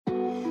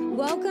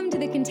Welcome to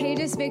the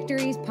Contagious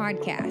Victories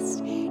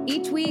podcast.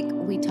 Each week,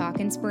 we talk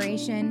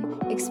inspiration,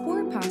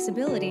 explore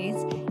possibilities,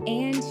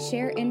 and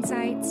share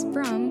insights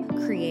from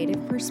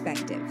creative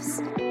perspectives.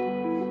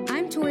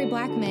 I'm Tori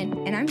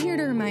Blackman, and I'm here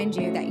to remind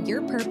you that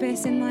your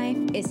purpose in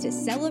life is to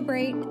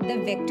celebrate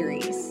the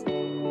victories,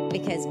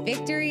 because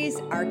victories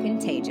are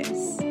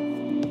contagious.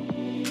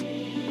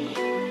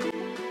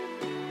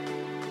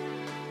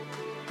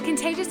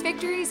 Contagious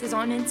Victories is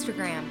on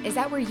Instagram. Is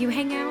that where you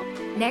hang out?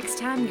 Next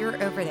time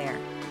you're over there,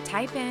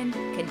 type in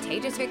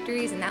Contagious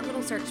Victories in that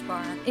little search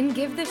bar and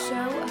give the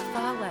show a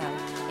follow.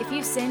 If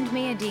you send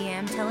me a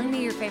DM telling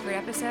me your favorite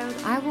episode,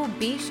 I will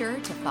be sure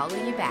to follow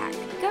you back.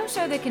 Go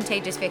show the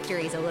Contagious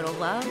Victories a little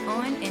love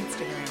on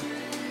Instagram.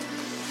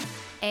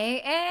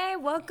 Hey,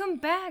 welcome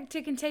back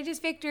to Contagious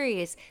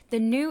Victories, the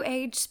New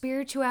Age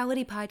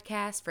spirituality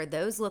podcast for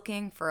those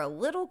looking for a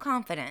little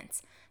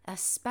confidence,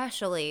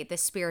 especially the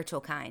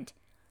spiritual kind.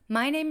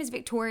 My name is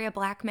Victoria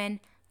Blackman.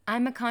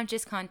 I'm a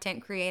conscious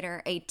content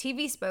creator, a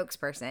TV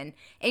spokesperson,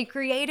 a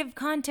creative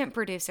content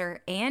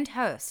producer, and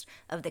host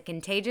of the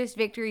Contagious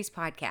Victories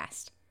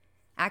podcast.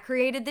 I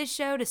created this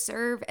show to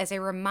serve as a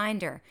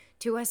reminder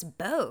to us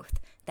both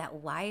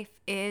that life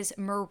is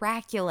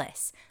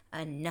miraculous.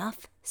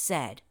 Enough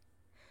said.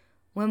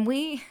 What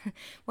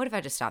if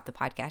I just stopped the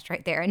podcast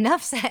right there?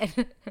 Enough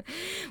said.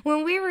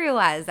 When we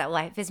realize that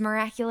life is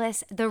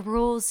miraculous, the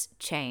rules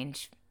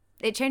change.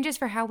 It changes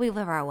for how we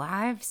live our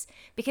lives,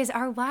 because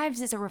our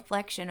lives is a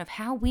reflection of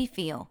how we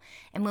feel.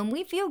 And when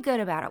we feel good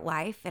about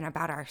life and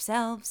about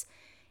ourselves,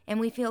 and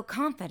we feel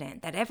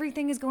confident that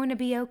everything is going to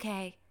be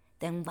okay,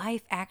 then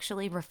life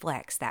actually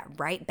reflects that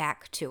right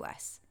back to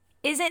us.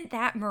 Isn't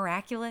that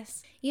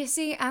miraculous? You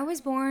see, I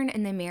was born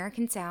in the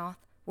American South,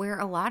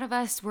 where a lot of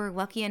us were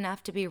lucky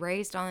enough to be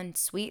raised on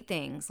sweet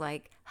things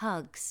like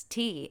hugs,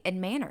 tea, and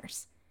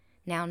manners.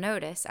 Now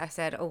notice, I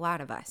said a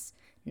lot of us,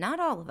 not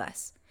all of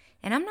us.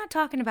 And I'm not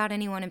talking about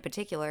anyone in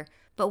particular,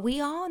 but we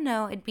all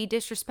know it'd be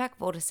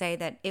disrespectful to say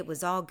that it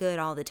was all good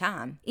all the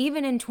time.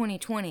 Even in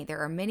 2020, there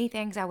are many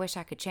things I wish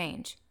I could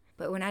change.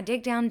 But when I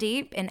dig down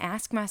deep and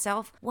ask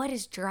myself, what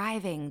is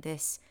driving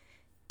this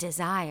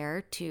desire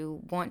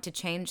to want to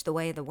change the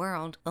way of the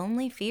world,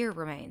 only fear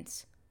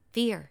remains.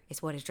 Fear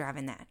is what is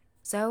driving that.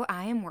 So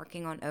I am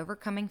working on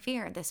overcoming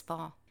fear this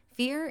fall.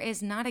 Fear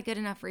is not a good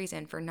enough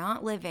reason for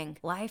not living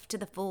life to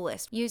the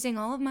fullest, using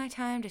all of my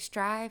time to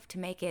strive to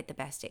make it the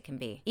best it can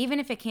be, even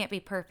if it can't be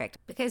perfect,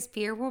 because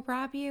fear will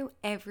rob you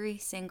every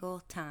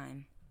single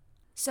time.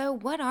 So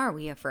what are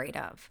we afraid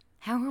of?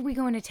 How are we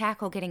going to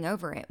tackle getting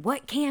over it?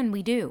 What can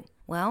we do?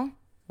 Well,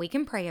 we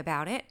can pray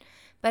about it,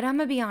 but I'm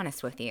going to be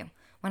honest with you.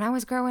 When I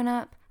was growing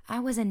up, I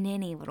was a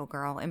ninny little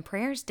girl, and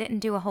prayers didn't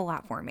do a whole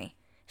lot for me.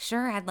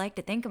 Sure, I'd like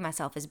to think of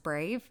myself as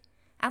brave.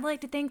 I'd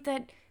like to think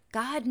that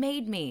God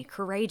made me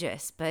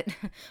courageous, but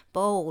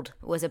bold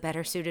was a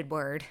better suited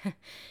word.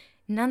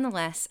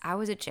 Nonetheless, I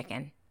was a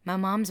chicken. My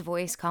mom's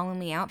voice calling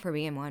me out for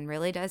being one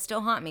really does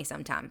still haunt me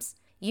sometimes.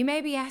 You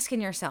may be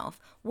asking yourself,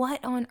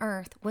 what on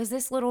earth was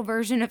this little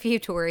version of you,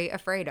 Tori,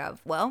 afraid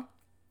of? Well,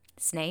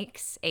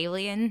 snakes,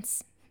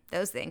 aliens,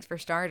 those things for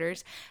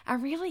starters. I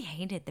really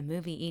hated the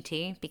movie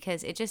E.T.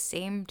 because it just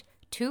seemed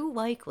too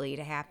likely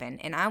to happen,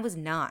 and I was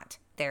not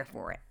there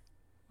for it.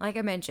 Like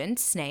I mentioned,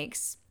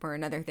 snakes were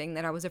another thing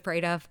that I was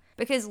afraid of,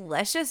 because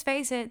let's just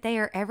face it, they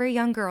are every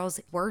young girl's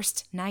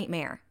worst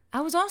nightmare.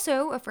 I was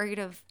also afraid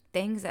of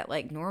things that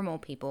like normal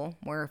people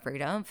were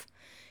afraid of.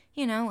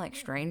 You know, like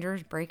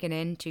strangers breaking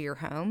into your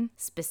home,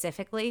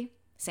 specifically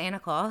Santa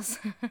Claus.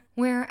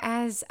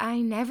 Whereas I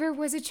never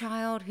was a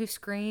child who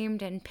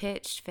screamed and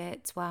pitched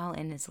fits while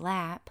in his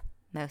lap,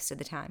 most of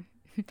the time.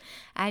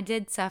 I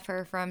did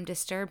suffer from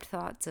disturbed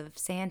thoughts of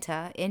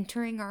Santa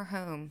entering our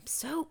home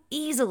so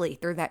easily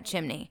through that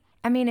chimney.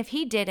 I mean, if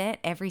he did it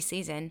every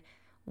season,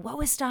 what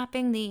was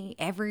stopping the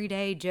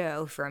everyday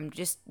Joe from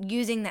just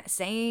using that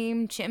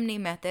same chimney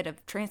method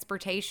of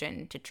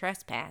transportation to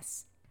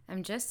trespass?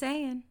 I'm just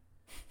saying.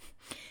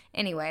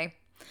 Anyway,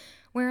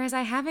 whereas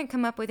I haven't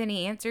come up with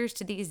any answers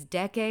to these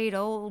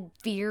decade-old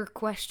fear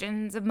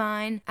questions of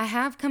mine, I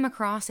have come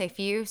across a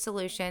few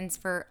solutions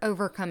for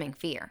overcoming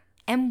fear.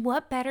 And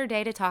what better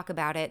day to talk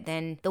about it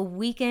than the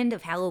weekend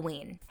of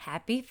Halloween?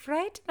 Happy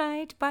Fright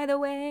Night, by the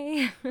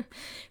way.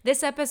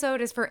 This episode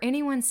is for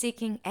anyone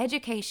seeking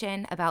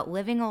education about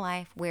living a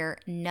life where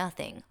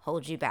nothing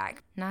holds you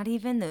back. Not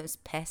even those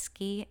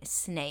pesky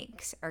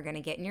snakes are going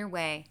to get in your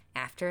way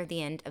after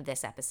the end of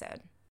this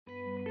episode.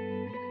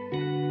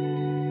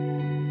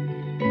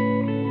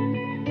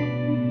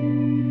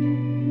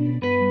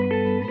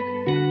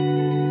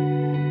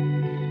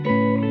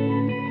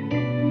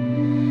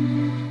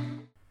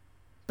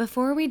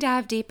 Before we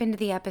dive deep into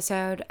the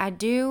episode, I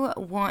do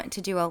want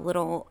to do a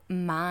little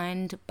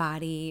mind,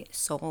 body,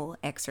 soul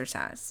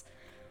exercise.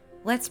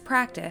 Let's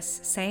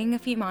practice saying a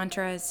few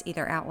mantras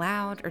either out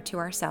loud or to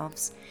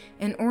ourselves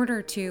in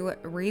order to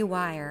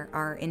rewire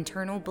our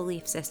internal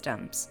belief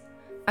systems,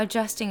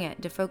 adjusting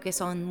it to focus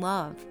on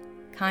love,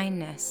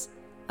 kindness,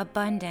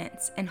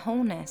 abundance, and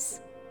wholeness.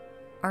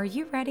 Are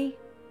you ready?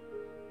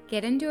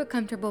 Get into a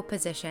comfortable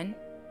position.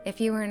 If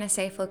you are in a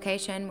safe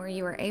location where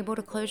you are able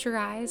to close your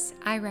eyes,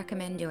 I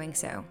recommend doing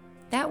so.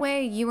 That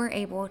way you are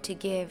able to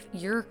give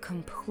your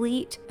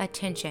complete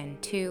attention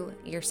to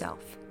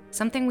yourself,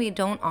 something we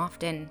don't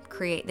often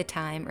create the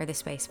time or the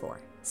space for.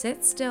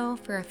 Sit still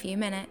for a few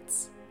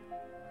minutes,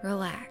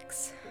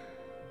 relax,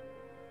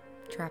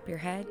 drop your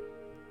head,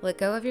 let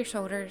go of your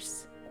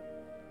shoulders,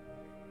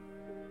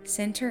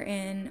 center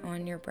in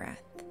on your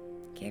breath.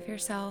 Give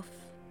yourself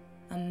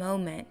a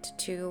moment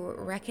to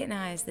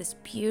recognize this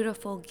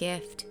beautiful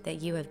gift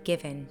that you have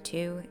given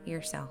to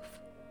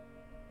yourself.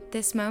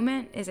 This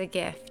moment is a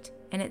gift,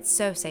 and it's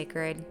so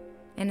sacred,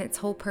 and its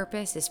whole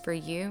purpose is for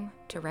you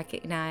to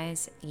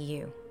recognize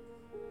you.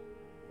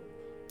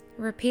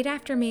 Repeat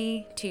after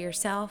me to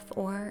yourself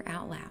or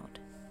out loud.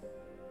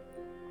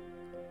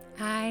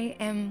 I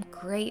am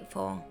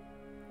grateful.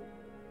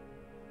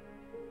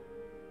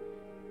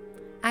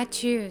 I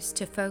choose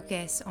to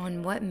focus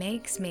on what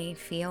makes me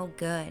feel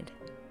good.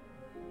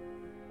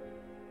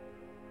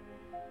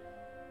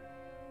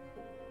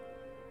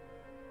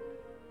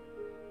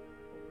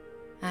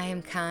 I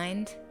am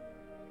kind.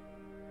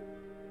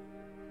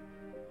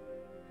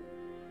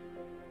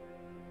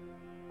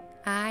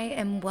 I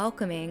am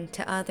welcoming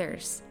to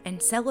others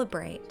and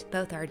celebrate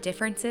both our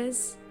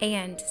differences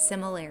and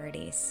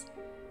similarities.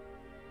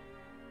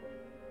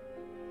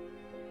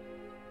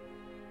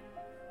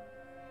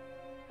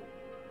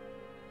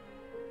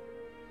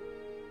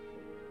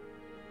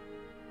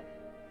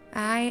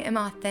 I am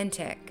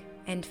authentic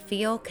and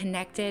feel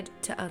connected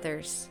to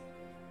others.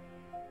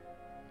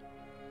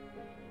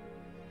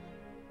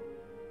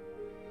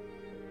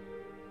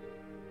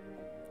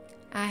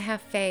 I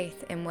have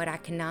faith in what I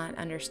cannot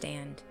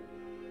understand.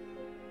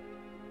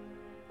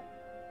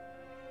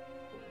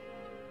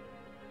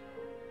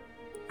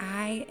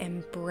 I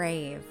am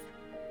brave.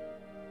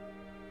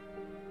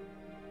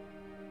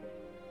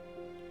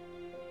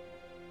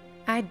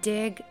 I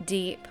dig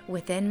deep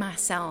within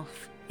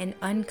myself and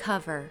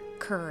uncover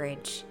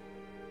courage.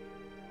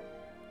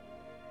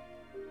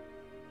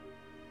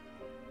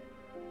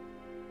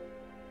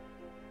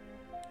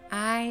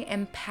 I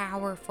am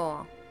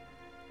powerful.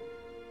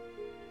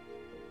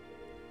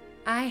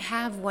 I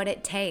have what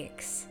it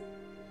takes.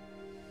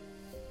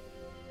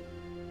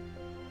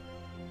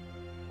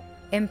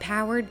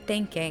 Empowered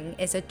thinking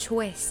is a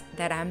choice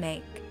that I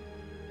make.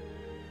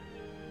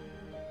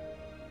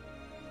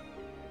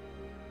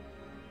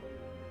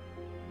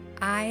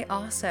 I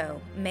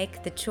also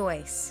make the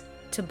choice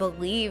to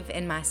believe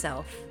in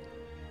myself.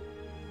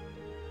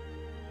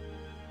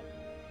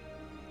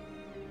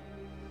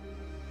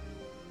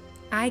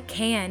 I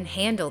can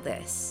handle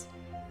this.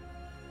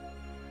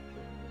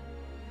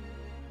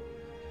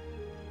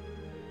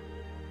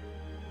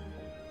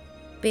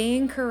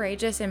 Being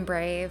courageous and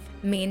brave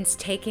means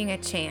taking a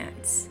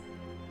chance.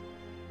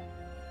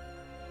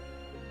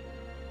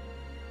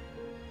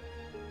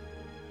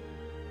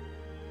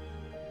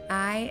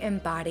 I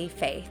embody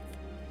faith.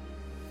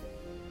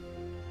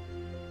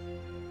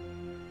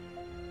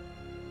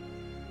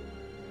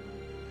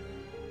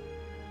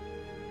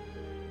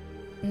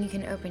 And you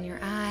can open your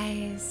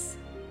eyes,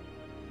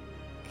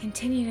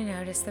 continue to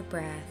notice the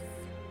breath,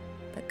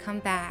 but come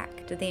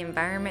back to the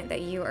environment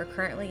that you are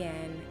currently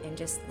in and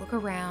just look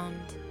around,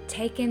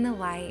 take in the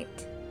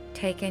light,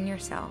 take in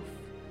yourself.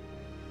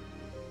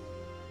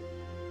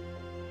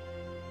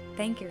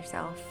 Thank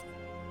yourself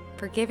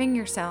for giving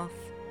yourself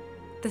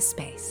the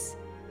space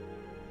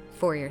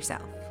for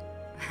yourself.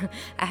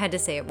 I had to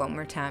say it one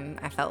more time.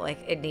 I felt like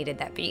it needed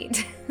that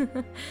beat.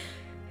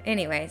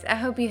 Anyways, I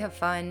hope you have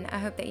fun. I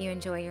hope that you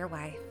enjoy your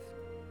life.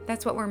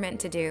 That's what we're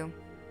meant to do.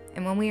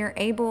 And when we are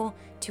able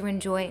to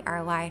enjoy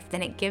our life,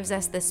 then it gives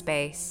us the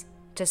space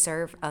to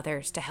serve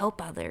others, to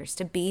help others,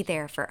 to be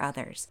there for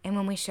others. And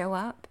when we show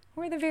up,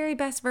 we're the very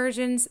best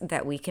versions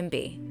that we can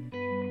be.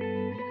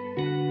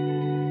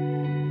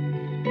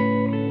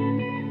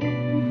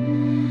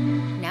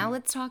 Now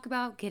let's talk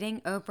about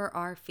getting over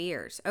our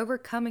fears,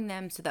 overcoming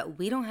them so that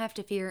we don't have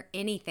to fear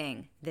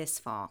anything this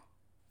fall.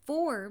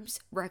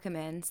 Forbes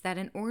recommends that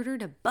in order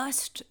to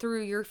bust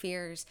through your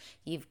fears,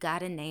 you've got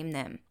to name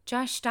them.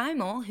 Josh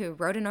Steimel, who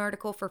wrote an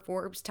article for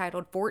Forbes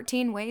titled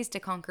 14 Ways to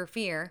Conquer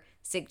Fear,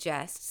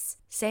 suggests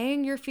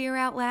saying your fear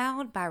out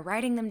loud by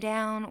writing them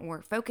down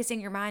or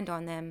focusing your mind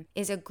on them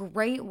is a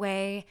great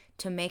way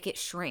to make it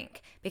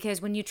shrink,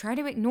 because when you try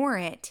to ignore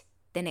it,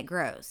 then it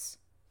grows.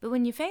 But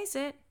when you face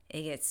it,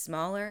 it gets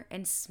smaller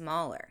and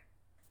smaller.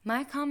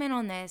 My comment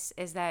on this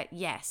is that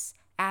yes,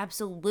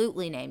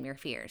 absolutely name your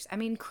fears. I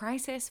mean,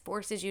 crisis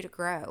forces you to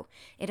grow.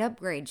 It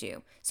upgrades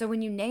you. So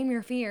when you name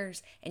your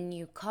fears and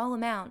you call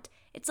them out,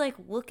 it's like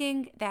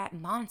looking that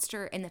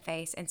monster in the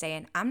face and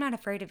saying, I'm not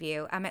afraid of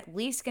you. I'm at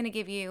least going to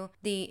give you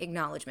the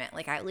acknowledgement.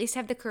 Like, I at least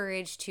have the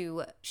courage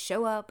to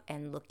show up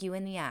and look you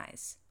in the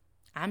eyes.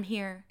 I'm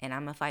here and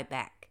I'm going to fight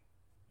back.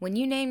 When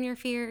you name your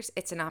fears,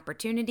 it's an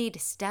opportunity to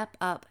step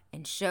up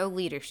and show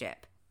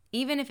leadership,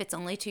 even if it's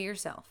only to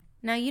yourself.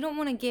 Now, you don't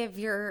want to give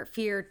your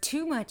fear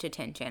too much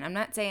attention. I'm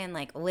not saying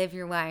like live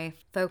your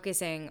life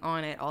focusing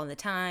on it all the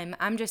time.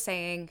 I'm just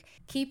saying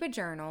keep a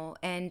journal,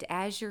 and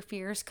as your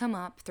fears come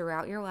up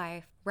throughout your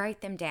life,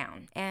 write them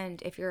down.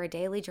 And if you're a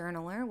daily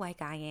journaler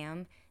like I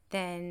am,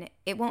 then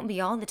it won't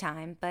be all the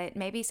time, but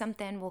maybe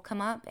something will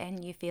come up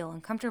and you feel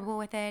uncomfortable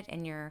with it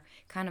and you're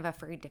kind of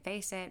afraid to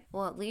face it.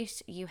 Well, at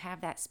least you have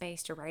that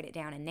space to write it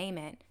down and name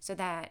it so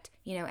that,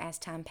 as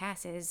time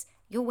passes,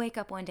 you'll wake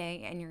up one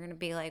day and you're going to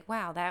be like,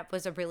 wow, that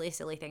was a really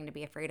silly thing to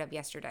be afraid of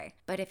yesterday.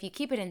 But if you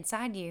keep it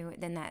inside you,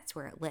 then that's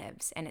where it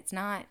lives. And it's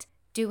not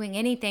doing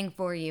anything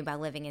for you by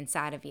living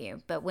inside of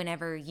you. But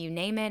whenever you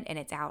name it and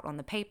it's out on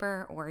the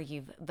paper or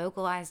you've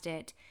vocalized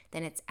it,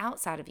 then it's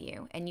outside of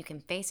you and you can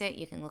face it,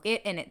 you can look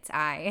it in its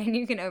eye and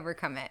you can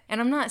overcome it. And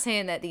I'm not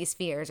saying that these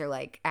fears are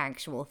like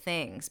actual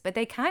things, but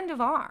they kind of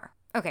are.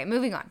 Okay,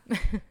 moving on.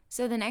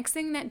 So the next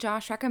thing that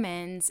Josh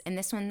recommends, and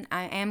this one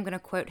I am going to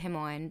quote him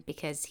on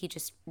because he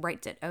just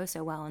writes it oh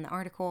so well in the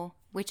article,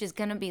 which is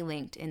going to be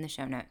linked in the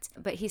show notes.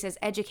 But he says,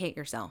 educate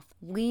yourself.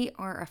 We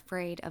are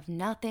afraid of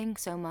nothing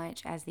so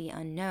much as the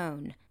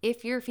unknown.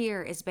 If your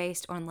fear is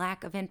based on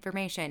lack of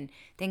information,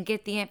 then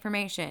get the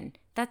information.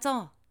 That's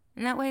all.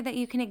 And that way that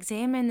you can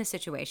examine the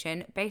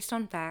situation based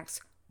on facts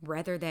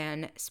rather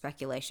than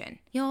speculation.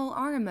 Y'all,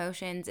 our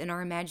emotions and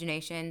our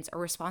imaginations are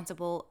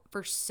responsible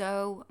for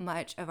so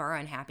much of our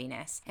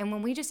unhappiness. And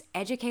when we just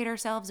educate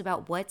ourselves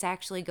about what's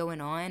actually going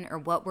on or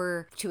what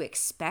we're to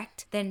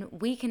expect, then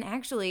we can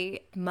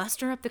actually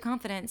muster up the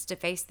confidence to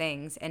face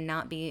things and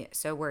not be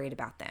so worried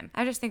about them.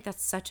 I just think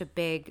that's such a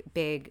big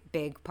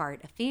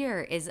part of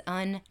fear is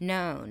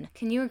unknown.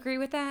 Can you agree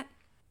with that?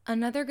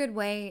 Another good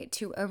way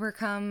to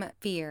overcome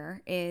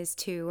fear is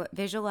to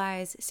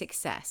visualize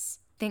success.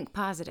 Think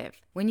positive.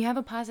 When you have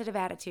a positive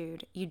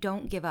attitude, you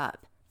don't give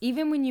up.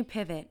 Even when you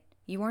pivot,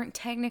 you aren't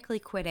technically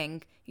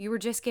quitting. You were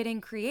just getting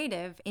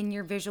creative in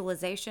your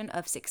visualization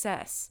of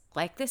success.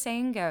 Like the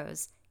saying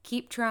goes,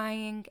 keep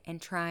trying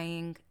and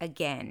trying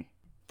again.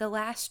 The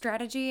last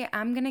strategy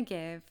I'm going to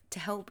give to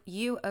help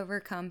you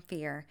overcome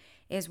fear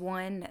is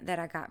one that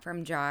I got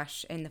from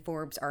Josh in the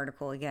Forbes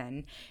article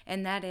again,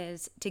 and that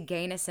is to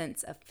gain a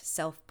sense of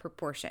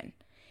self-proportion.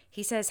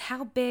 He says,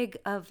 how big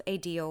of a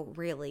deal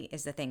really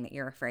is the thing that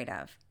you're afraid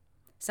of?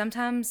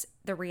 Sometimes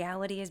the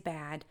reality is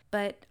bad,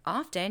 but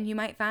often you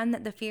might find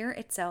that the fear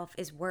itself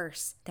is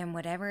worse than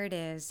whatever it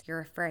is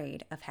you're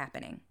afraid of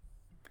happening.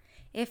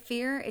 If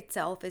fear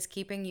itself is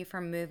keeping you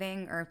from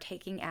moving or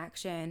taking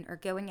action or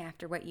going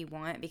after what you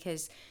want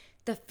because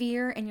the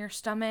fear in your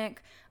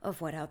stomach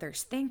of what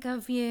others think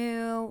of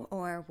you,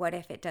 or what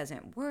if it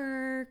doesn't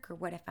work, or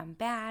what if I'm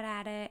bad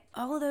at it,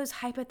 all of those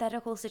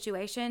hypothetical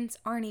situations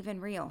aren't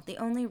even real. The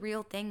only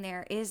real thing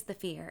there is the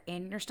fear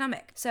in your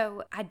stomach.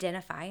 So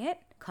identify it,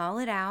 call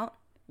it out,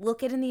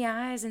 look it in the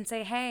eyes and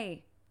say,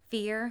 hey,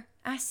 fear,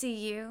 I see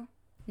you.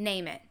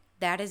 Name it.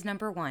 That is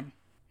number one.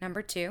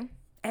 Number two,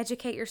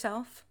 educate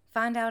yourself.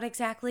 Find out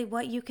exactly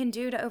what you can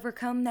do to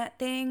overcome that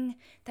thing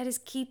that is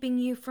keeping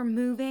you from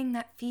moving,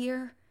 that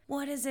fear.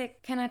 What is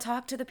it? Can I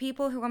talk to the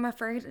people who I'm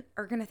afraid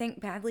are going to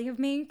think badly of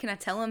me? Can I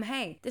tell them,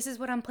 hey, this is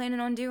what I'm planning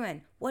on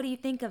doing. What do you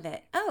think of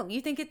it? Oh,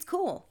 you think it's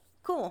cool.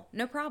 Cool,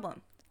 no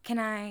problem. Can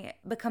I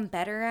become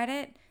better at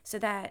it so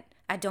that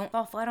I don't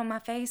fall flat on my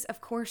face? Of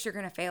course you're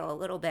going to fail a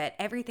little bit.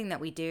 Everything that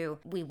we do,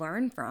 we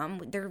learn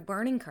from. They're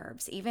learning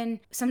curves.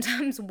 Even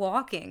sometimes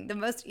walking, the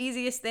most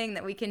easiest thing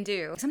that we can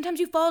do. Sometimes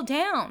you fall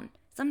down.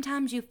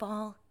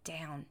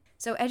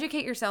 So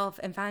educate yourself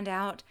and find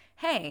out,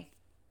 hey,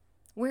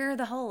 where are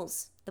the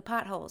holes, the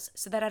potholes,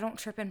 so that I don't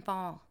trip and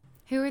fall?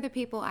 Who are the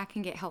people I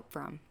can get help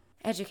from?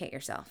 Educate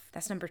yourself.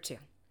 That's number two.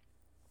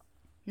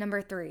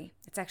 Number three,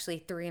 it's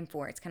actually 3 and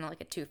 4. It's kind of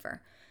like a twofer.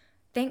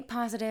 Think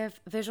positive,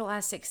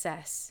 visualize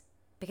success.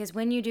 Because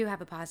when you do have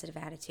a positive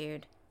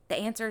attitude, the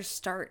answers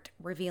start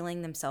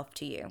revealing themselves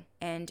to you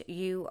and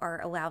you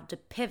are allowed to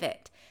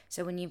pivot.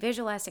 So when you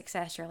visualize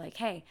success, you're like,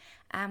 hey,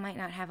 I might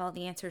not have all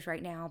the answers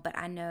right now, but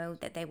I know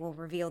that they will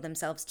reveal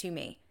themselves to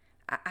me.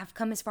 I've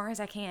come as far as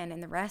I can,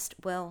 and the rest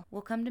will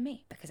come to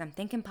me because I'm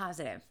thinking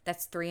positive.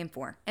 That's 3 and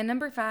 4. And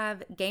number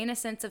 5, gain a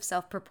sense of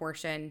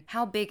self-proportion.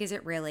 How big is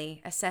it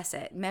really? Assess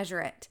it,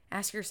 measure it.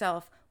 Ask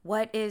yourself,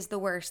 what is the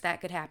worst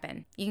that could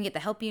happen? You can get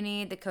the help you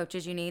need, the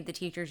coaches you need, the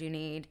teachers you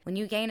need. When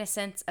you gain a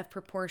sense of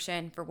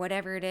proportion for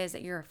whatever it is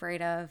that you're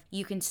afraid of,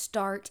 you can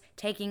start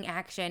taking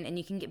action and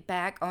you can get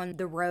back on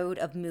the road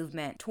of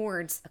movement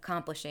towards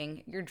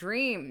accomplishing your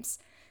dreams.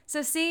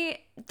 So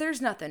see, there's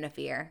nothing to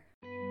fear.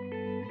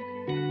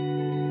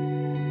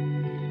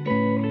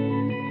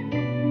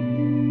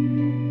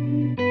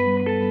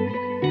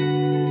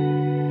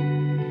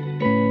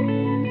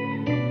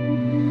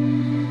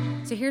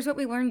 So here's what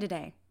we learned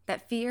today,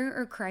 that fear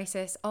or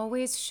crisis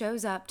always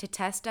shows up to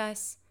test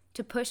us,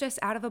 to push us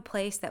out of a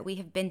place that we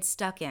have been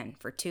stuck in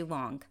for too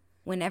long.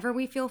 Whenever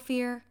we feel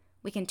fear,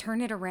 we can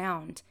turn it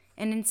around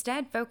and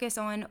instead focus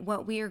on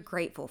what we are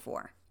grateful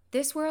for.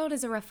 This world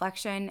is a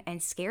reflection,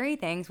 and scary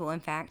things will in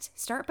fact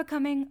start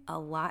becoming a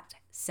lot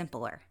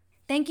simpler.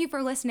 Thank you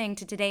for listening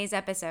to today's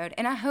episode,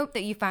 and I hope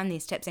that you find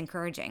these tips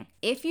encouraging.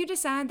 If you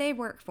decide they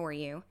work for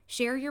you,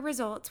 share your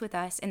results with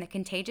us in the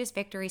Contagious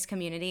Victories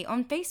community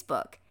on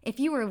Facebook.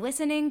 If you are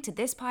listening to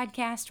this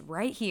podcast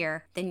right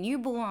here, then you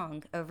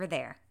belong over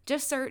there.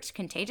 Just search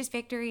Contagious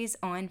Victories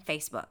on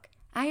Facebook.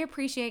 I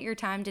appreciate your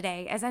time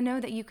today, as I know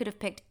that you could have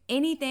picked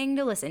anything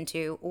to listen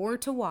to or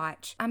to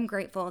watch. I'm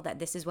grateful that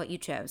this is what you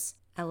chose.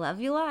 I love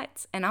you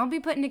lots, and I'll be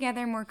putting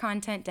together more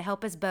content to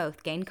help us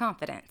both gain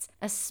confidence,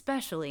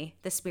 especially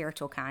the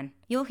spiritual kind.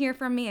 You'll hear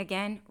from me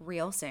again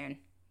real soon.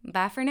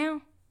 Bye for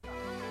now.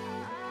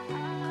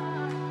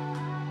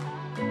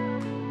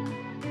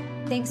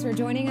 Thanks for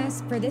joining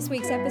us for this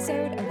week's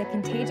episode of the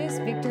Contagious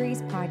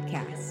Victories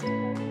podcast.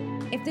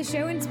 If the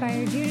show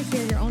inspired you to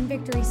share your own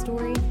victory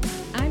story,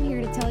 I'm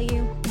here to tell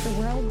you the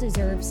world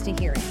deserves to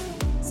hear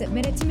it.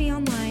 Submit it to me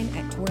online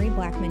at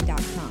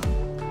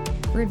toriblackman.com.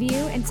 Review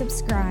and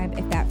subscribe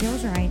if that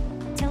feels right.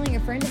 Telling a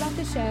friend about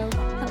the show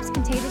helps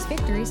Contagious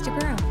Victories to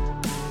grow.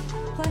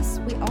 Plus,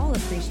 we all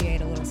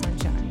appreciate a little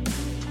sunshine.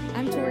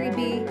 I'm Tori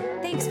B.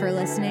 Thanks for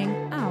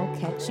listening. I'll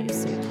catch you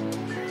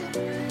soon.